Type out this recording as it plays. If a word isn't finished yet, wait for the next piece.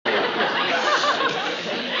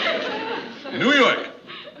In New York,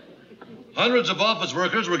 hundreds of office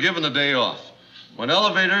workers were given the day off when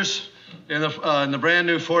elevators in the brand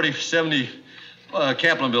new 4070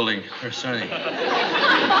 Kaplan building are sunny.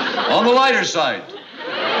 On the lighter side,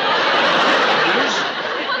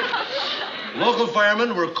 local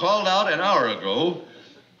firemen were called out an hour ago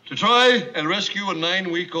to try and rescue a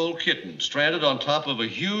 9-week-old kitten stranded on top of a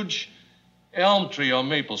huge elm tree on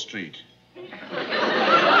Maple Street.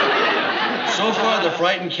 So far, the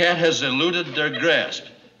frightened cat has eluded their grasp.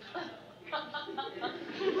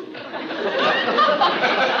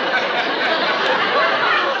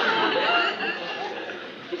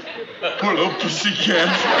 Poor little pussycat.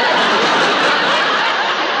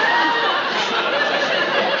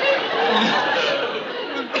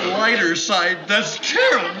 Lighter side, that's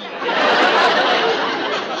terrible.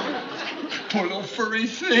 Poor little furry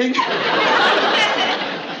thing.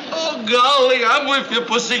 Oh, golly, I'm with you,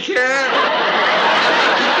 pussycat.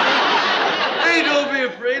 Hey, don't be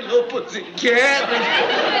afraid, little pussycat.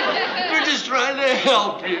 We're just trying to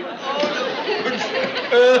help you.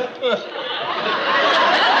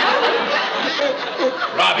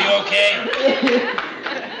 Rob, you okay?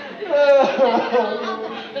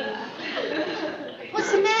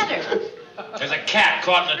 What's the matter? There's a cat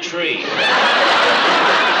caught in a tree.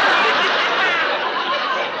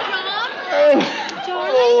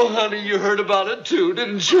 Oh, honey, you heard about it too,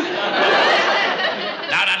 didn't you? No,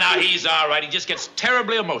 he's all right. He just gets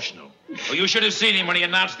terribly emotional. Well, you should have seen him when he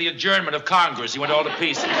announced the adjournment of Congress. He went all to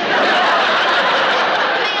pieces. May I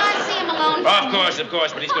see him alone? Of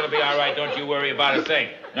course, but he's going to be all right. Don't you worry about a thing.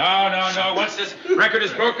 No. Once this record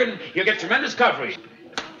is broken, you'll get tremendous coverage.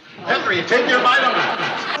 Henry, take your vitamin.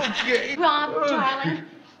 Okay. Rob, darling,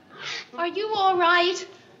 are you all right?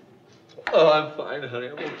 Oh, I'm fine, honey.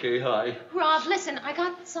 I'm okay. Hi. Rob, listen, I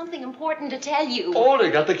got something important to tell you. Oh,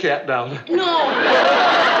 they got the cat down. No.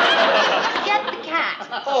 Get the cat.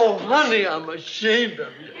 Oh, honey, I'm ashamed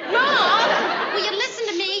of you. Rob, will you listen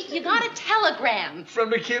to me? You got a telegram.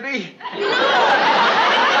 From the kitty? No.